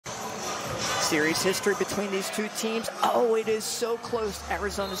series history between these two teams. Oh, it is so close.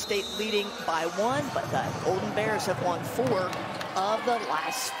 Arizona State leading by 1, but the Golden Bears have won 4 of the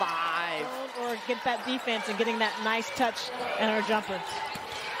last 5. Or get that defense and getting that nice touch and her jumper.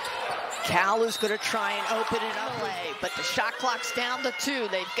 Cal is going to try and open it up, but the shot clock's down to 2.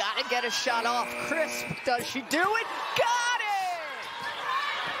 They've got to get a shot off. Crisp, does she do it? Got it!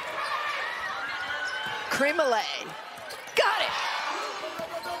 Cremale, got it!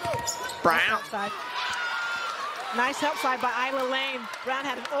 Brown. Nice help side by Isla Lane. Brown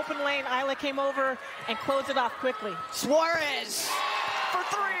had an open lane. Isla came over and closed it off quickly. Suarez for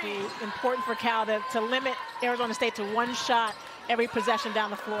 3. Important for Cal to limit Arizona State to 1 shot every possession down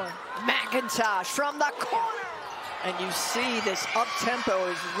the floor. McIntosh from the corner. And you see this up-tempo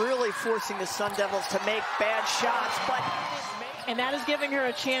is really forcing the Sun Devils to make bad shots, and that is giving her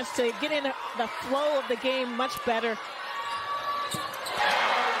a chance to get in the flow of the game much better.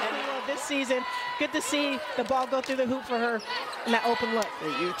 This season, good to see the ball go through the hoop for her in that open look. The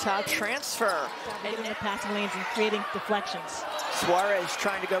Utah transfer. Getting the passing lanes and creating deflections. Suarez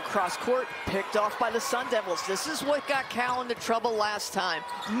trying to go cross court, picked off by the Sun Devils. This is what got Cal into trouble last time.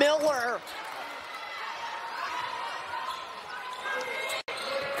 Miller.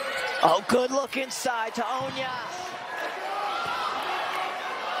 Oh, good look inside to Onya.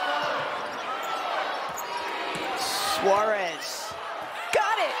 Suarez.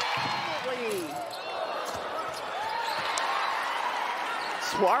 Got it!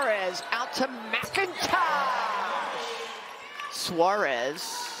 Suarez out to McIntosh.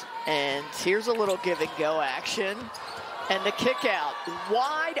 Suarez, and here's a little give and go action. And the kick out,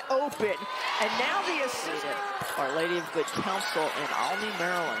 wide open. And now the assistant, Our Lady of Good Counsel in Albany,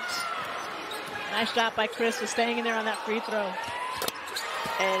 Maryland. Nice shot by Chris for staying in there on that free throw.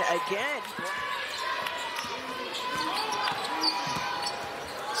 And again,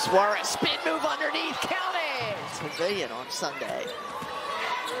 Suarez, spin move underneath, count it! Pavilion on Sunday.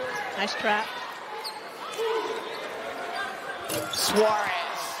 Nice trap. Suarez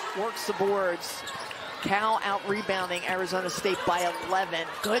works the boards. Cal out rebounding Arizona State by 11.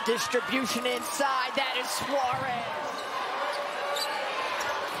 Good distribution inside. That is Suarez.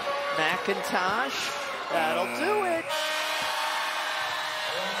 McIntosh. That'll do it.